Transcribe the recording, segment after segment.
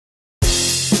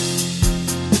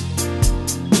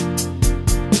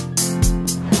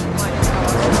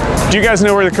Do you guys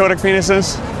know where the Kodak penis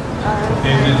is?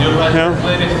 No?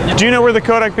 Do you know where the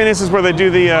Kodak penis is? Where they do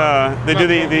the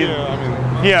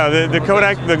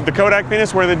the Kodak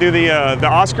penis, where they do the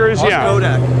Oscars? Yeah.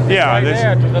 Kodak. Yeah. Right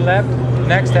there to the left,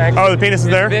 next tag. Oh, the penis is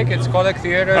there? It's big. It's Kodak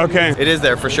Theater. Okay. It is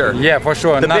there for sure. Yeah, for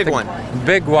sure. The big one.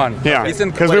 Big one. Yeah.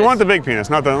 Because we want the big penis,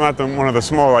 not the one of the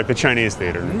small like the Chinese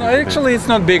theater. No, actually, it's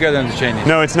not bigger than the Chinese.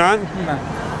 No, it's not. No.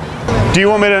 Do you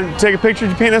want me to take a picture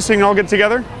of your penis so you can all get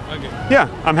together? Okay. Yeah,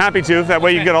 I'm happy to. That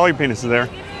way you get all your penises there.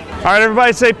 All right,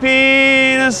 everybody say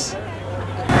penis.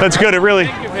 That's good. It really.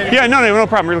 Yeah, no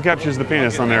problem. It really captures the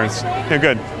penis on there. It's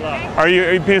good. Are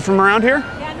you penis from around here?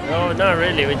 No, not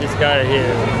really. We just got it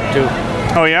here too.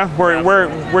 Oh yeah. Where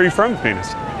are you from,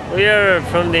 penis? We are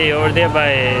from over there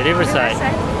by Riverside.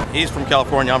 He's from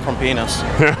California. I'm from Penis.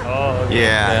 Oh, okay.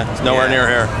 Yeah. It's nowhere near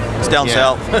here. It's down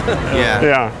south. Yeah.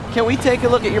 Yeah. Can we take a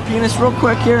look at your penis real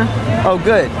quick here? Oh,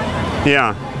 good.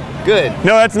 Yeah. Good.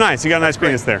 No, that's nice. You got a nice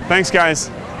penis there. Thanks, guys.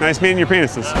 Nice meeting your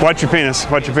penises. Watch your penis.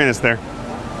 Watch your penis there.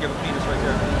 Give a penis right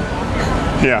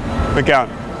there. Yeah. Look out.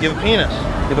 Give a penis.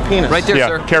 Give a penis. Right there, yeah,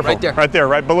 sir. Careful. Right there.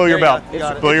 Right below your belt.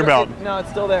 Below your belt. No, it's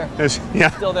still there. Yeah.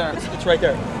 It's still there. It's right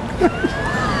there.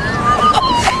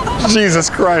 Jesus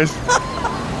Christ.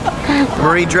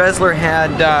 Marie Dressler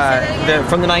had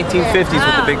from the 1950s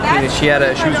with the big penis. She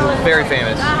was very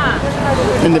famous.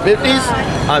 In the 50s?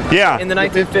 Yeah. In the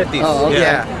 1950s. Oh, okay.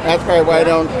 Yeah. That's probably why I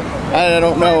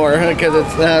don't know her, because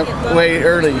it's way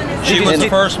early. She was the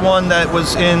first one that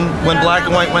was in when black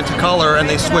and white went to color, and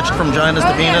they switched from vaginas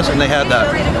to penis, and they had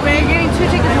that.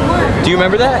 Do you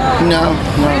remember that? No.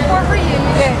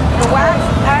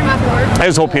 That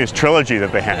was a whole penis trilogy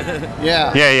that they had.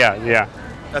 Yeah. Yeah.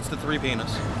 That's the 3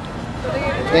 penis.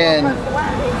 And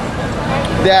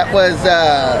that was,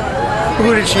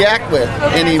 who did she act with?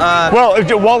 Well,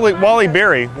 Wally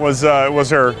Berry was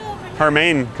her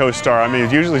main co-star. I mean,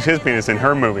 it's usually his penis in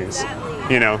her movies,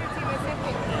 you know.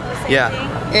 Yeah.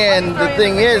 And the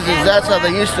thing is that's how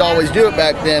they used to always do it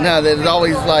back then, huh? There's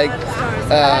always like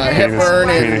Hepburn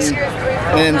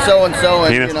and so and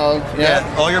you know. Yeah.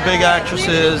 All your big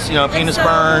actresses, you know, Penis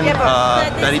Byrne,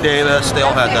 Betty Davis, they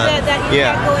all had that.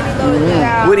 Yeah.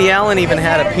 Mm-hmm. Woody Allen even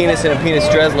had a penis in a Penis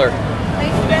Dressler.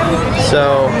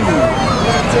 So,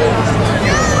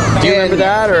 do you remember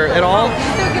that or at all?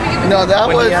 No, that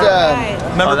was.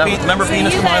 Remember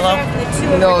Penis Milo?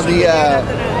 No,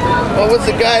 what was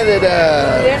the guy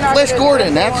that Flesh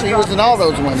Gordon? Actually, he was in all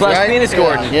those ones. Flesh right? Penis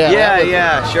Gordon.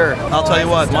 Yeah, sure. I'll tell you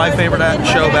what, my favorite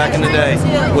show back in the day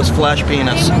was Flesh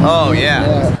Penis. Oh yeah.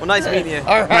 Well, nice meeting you.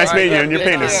 All right. Nice meeting you and your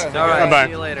penis. All right. Bye-bye.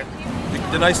 See you later.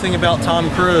 The nice thing about Tom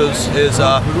Cruise is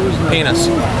penis.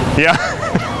 Yeah.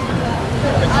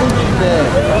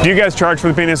 Do you guys charge for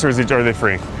the penis, or are they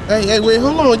free? Hey, wait,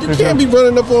 hold on. You can't be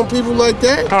running up on people like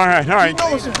that. All right. You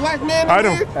know it's a black man. I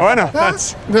don't. Oh, I know. Huh?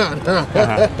 That's. No.